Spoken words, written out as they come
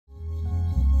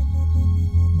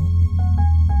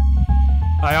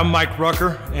Hi, I'm Mike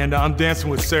Rucker, and I'm dancing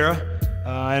with Sarah.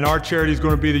 And our charity is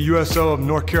going to be the USO of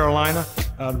North Carolina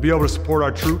to be able to support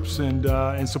our troops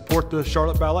and support the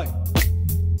Charlotte Ballet.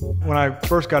 When I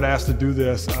first got asked to do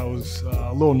this, I was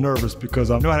a little nervous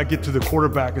because I know how to get to the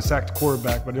quarterback and sack the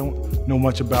quarterback, but I don't know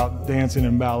much about dancing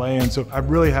and ballet. And so I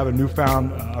really have a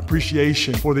newfound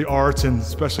appreciation for the arts, and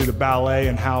especially the ballet,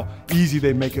 and how easy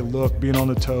they make it look, being on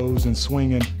the toes and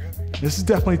swinging. This is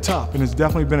definitely tough, and it's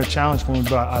definitely been a challenge for me,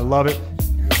 but I love it.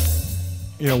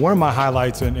 You know, one of my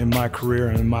highlights in my career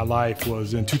and in my life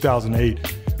was in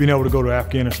 2008, being able to go to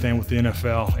Afghanistan with the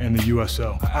NFL and the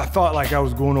USO. I felt like I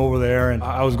was going over there and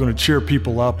I was going to cheer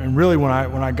people up. And really, when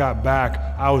I got back,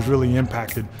 I was really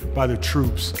impacted by the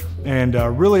troops and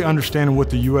really understanding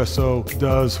what the USO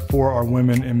does for our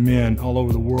women and men all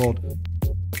over the world.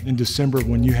 In December,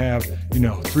 when you have,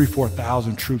 3,000 to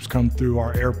 4,000 troops come through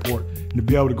our airport, and to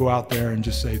be able to go out there and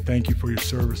just say thank you for your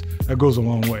service, that goes a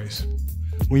long ways.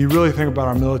 When you really think about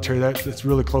our military, that's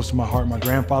really close to my heart. My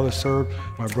grandfather served,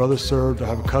 my brother served, I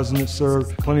have a cousin that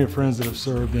served, plenty of friends that have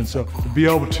served, and so to be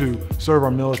able to serve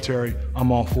our military, I'm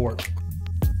all for it.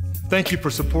 Thank you for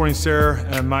supporting Sarah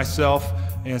and myself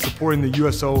and supporting the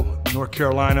USO North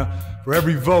Carolina. For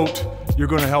every vote, you're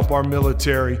going to help our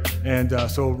military, and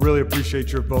so really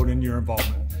appreciate your vote and your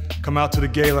involvement. Come out to the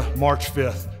gala March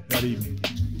 5th that evening.